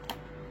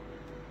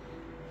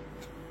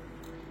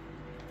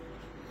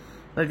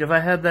 Like, if I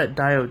had that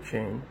diode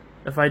chain,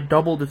 if I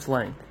doubled its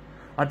length,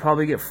 I'd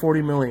probably get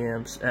 40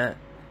 milliamps at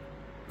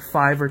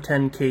 5 or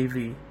 10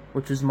 kV,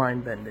 which is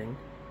mind-bending.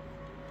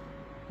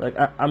 Like,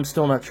 I'm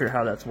still not sure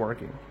how that's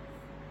working.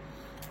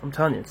 I'm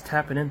telling you, it's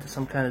tapping into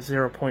some kind of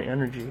zero-point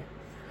energy.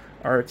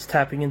 Or it's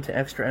tapping into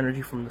extra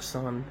energy from the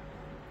sun.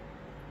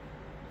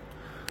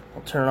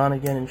 I'll turn it on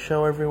again and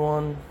show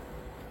everyone.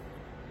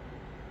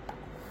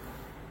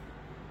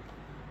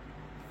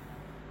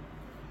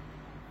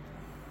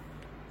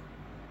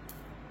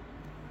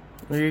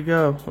 There you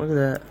go. Look at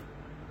that.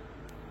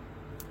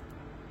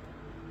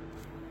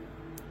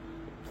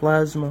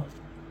 Plasma.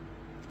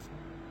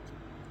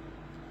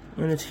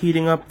 And it's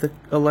heating up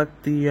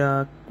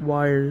the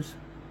wires.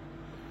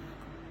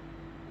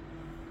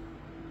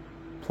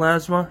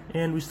 Plasma,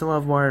 and we still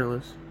have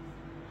wireless.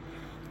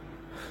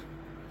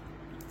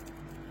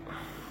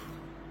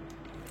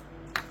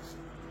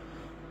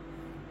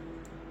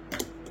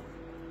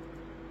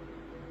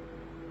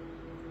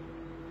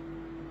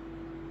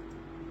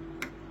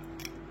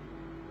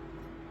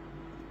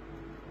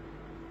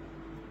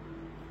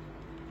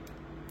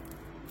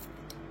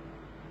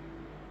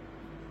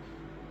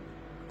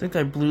 I think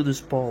I blew this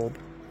bulb.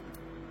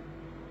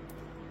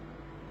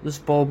 This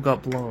bulb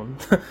got blown.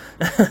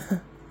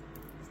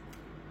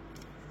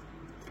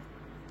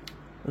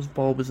 This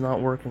bulb is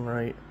not working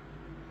right.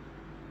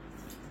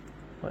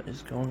 What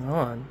is going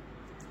on?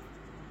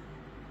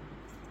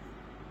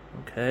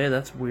 Okay,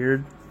 that's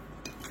weird.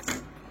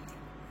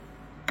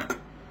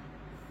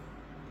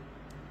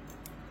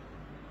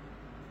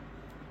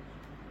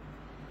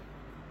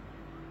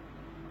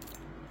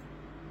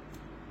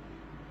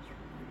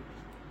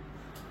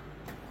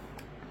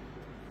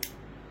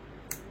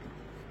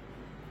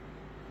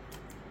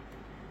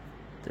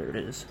 There it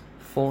is.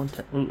 Full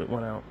intent. Ooh, it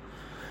went out.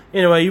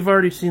 Anyway, you've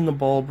already seen the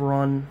bulb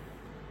run.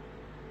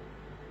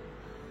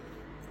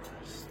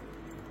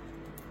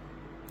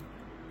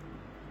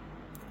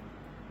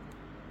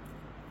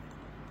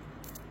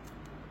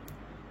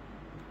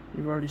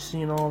 You've already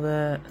seen all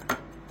that.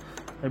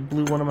 I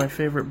blew one of my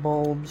favorite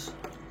bulbs.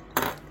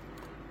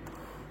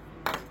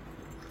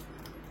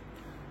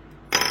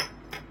 A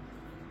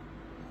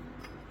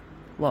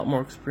lot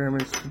more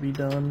experiments to be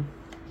done.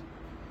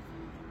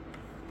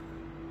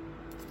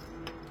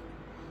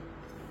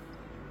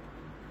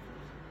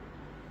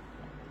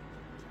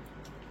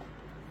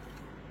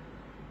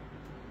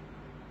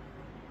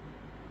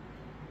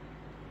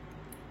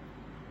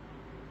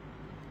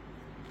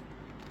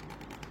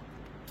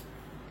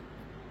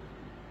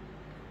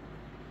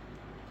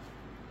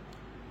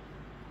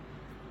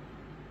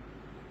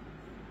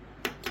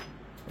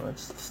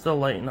 It's still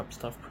lighting up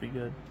stuff pretty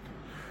good.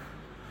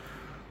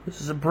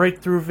 This is a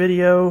breakthrough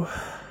video.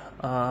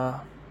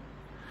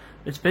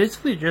 It's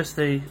basically just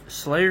a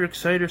Slayer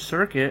exciter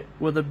circuit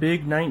with a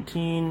big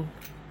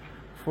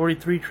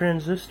 1943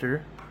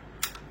 transistor,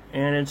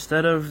 and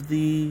instead of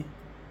the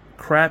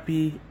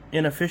crappy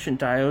inefficient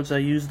diodes, I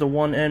use the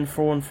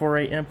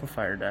 1N4148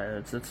 amplifier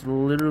diodes. It's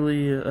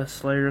literally a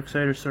Slayer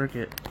exciter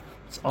circuit.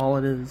 That's all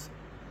it is,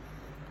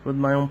 with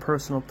my own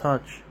personal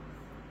touch.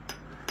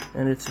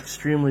 And it's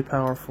extremely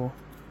powerful.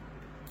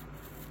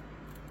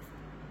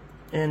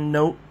 And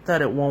note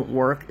that it won't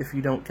work if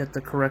you don't get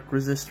the correct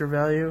resistor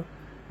value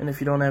and if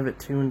you don't have it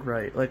tuned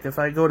right. Like if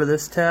I go to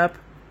this tap,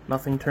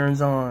 nothing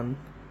turns on.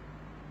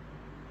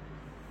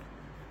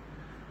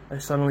 I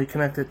suddenly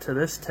connect it to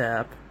this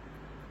tap,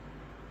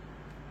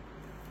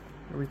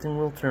 everything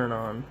will turn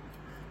on.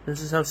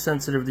 This is how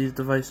sensitive these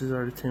devices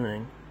are to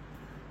tuning.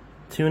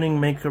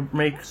 Tuning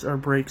makes or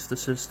breaks the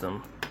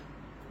system.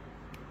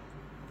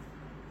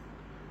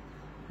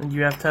 And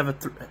you have to have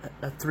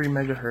a 3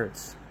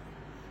 megahertz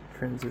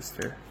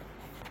transistor.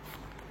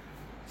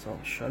 So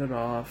I'll shut it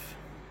off.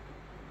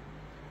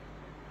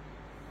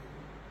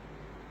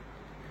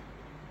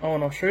 Oh,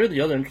 and I'll show you the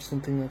other interesting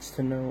thing that's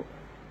to note.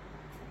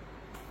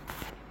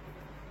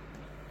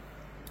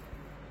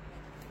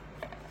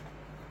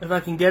 If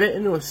I can get it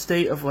into a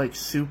state of like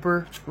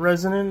super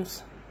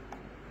resonance,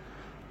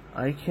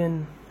 I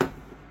can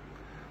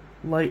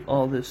light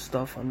all this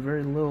stuff on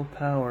very little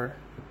power.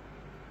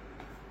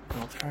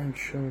 I'll try and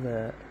show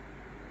that.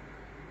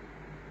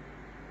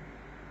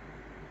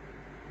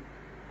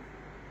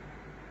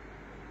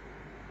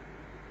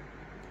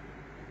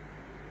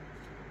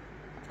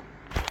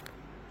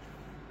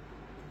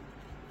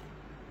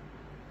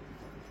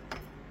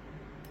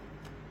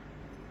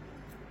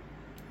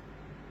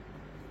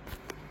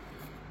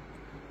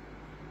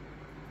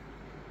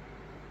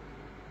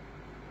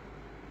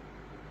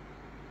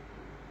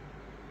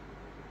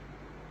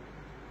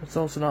 It's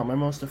also not my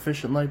most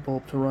efficient light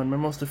bulb to run. My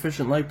most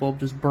efficient light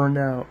bulb just burned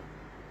out.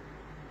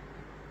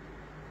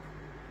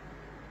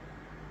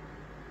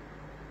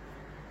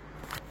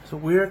 So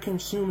we're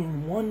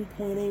consuming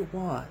 1.8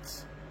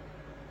 watts,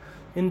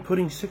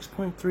 inputting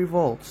 6.3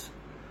 volts.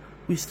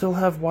 We still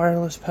have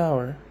wireless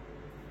power.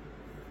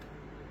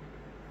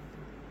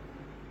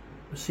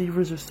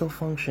 Receivers are still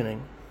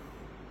functioning.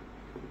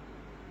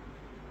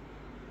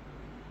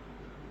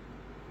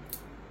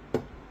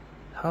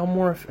 How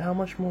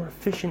much more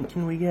efficient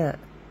can we get?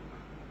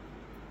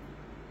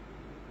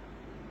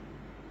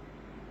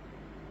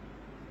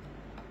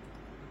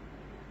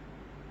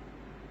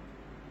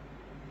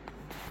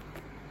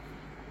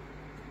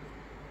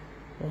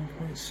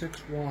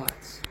 .6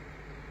 watts.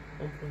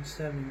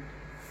 1.7.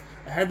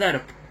 I had that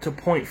up to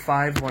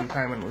 0.5 one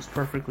time and it was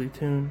perfectly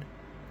tuned.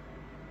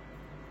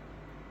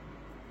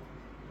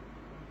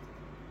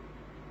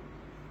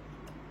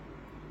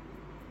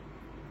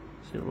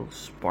 See a little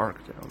spark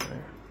down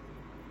there.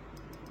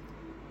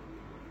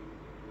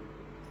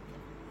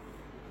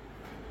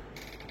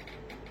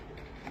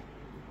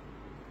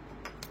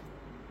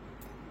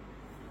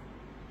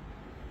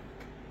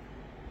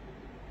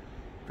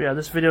 But yeah,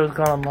 this video has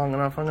gone on long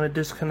enough. I'm going to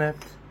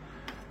disconnect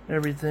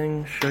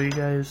everything, show you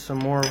guys some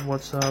more of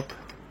what's up.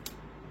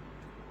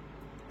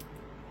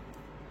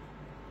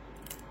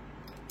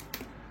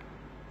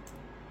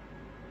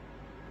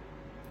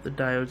 The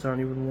diodes aren't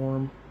even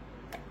warm.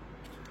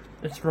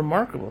 It's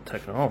remarkable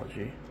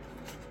technology.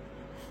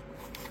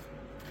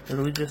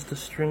 Literally just a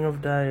string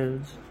of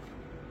diodes,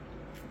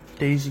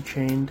 daisy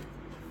chained.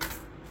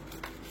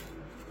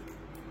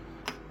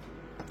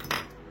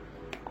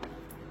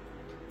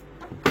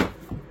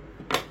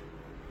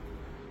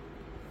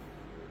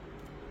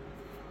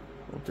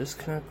 We'll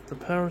disconnect the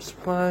power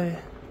supply.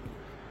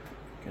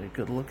 Get a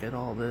good look at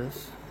all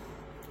this.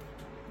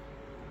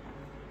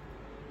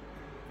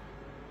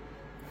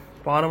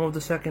 Bottom of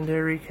the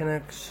secondary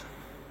connects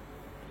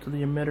to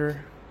the emitter.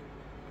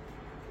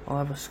 I'll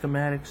have a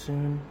schematic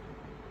soon.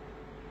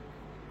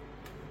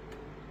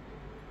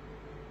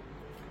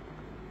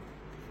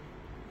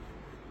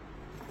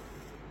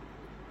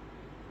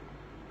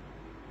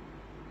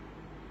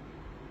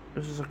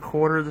 This is a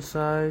quarter the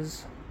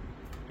size,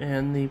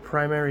 and the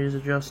primary is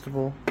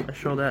adjustable. I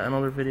show that in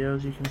other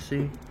videos. You can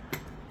see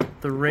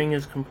the ring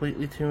is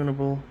completely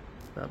tunable,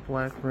 that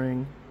black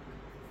ring.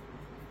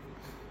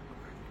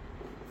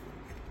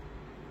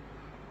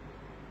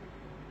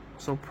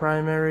 So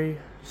primary,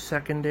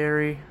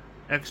 secondary,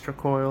 extra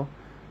coil,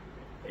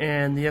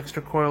 and the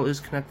extra coil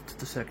is connected to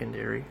the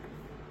secondary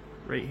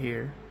right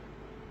here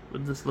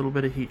with this little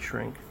bit of heat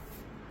shrink.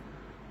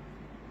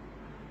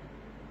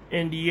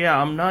 And yeah,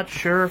 I'm not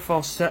sure if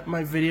I'll set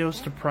my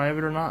videos to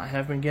private or not. I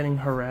have been getting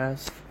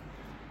harassed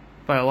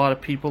by a lot of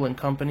people and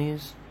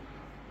companies.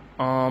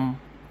 A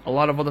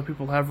lot of other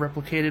people have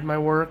replicated my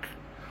work,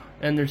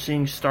 and they're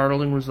seeing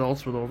startling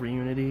results with over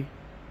Unity.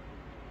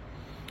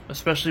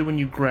 Especially when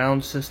you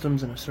ground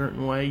systems in a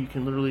certain way, you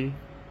can literally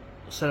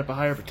set up a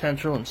higher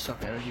potential and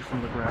suck energy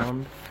from the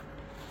ground.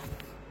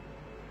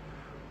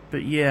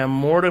 But yeah,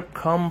 more to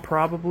come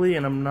probably,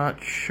 and I'm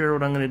not sure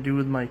what I'm going to do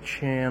with my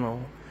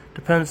channel.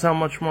 Depends how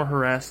much more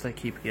harassed I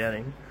keep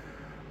getting.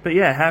 But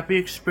yeah, happy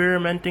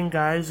experimenting,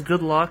 guys.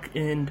 Good luck,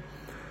 and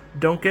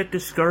don't get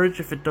discouraged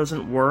if it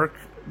doesn't work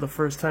the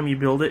first time you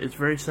build it. It's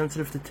very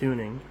sensitive to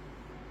tuning.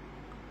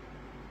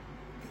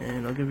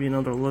 And I'll give you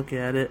another look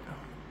at it.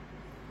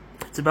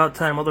 It's about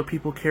time other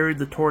people carried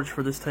the torch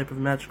for this type of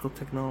magical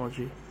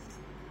technology.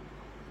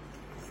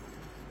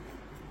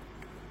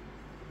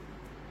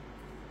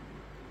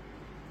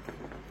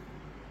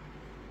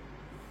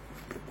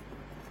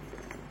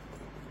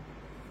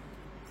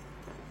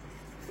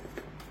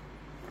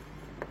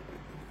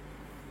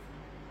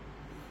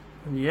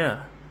 And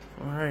yeah,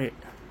 alright.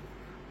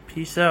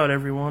 Peace out,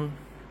 everyone.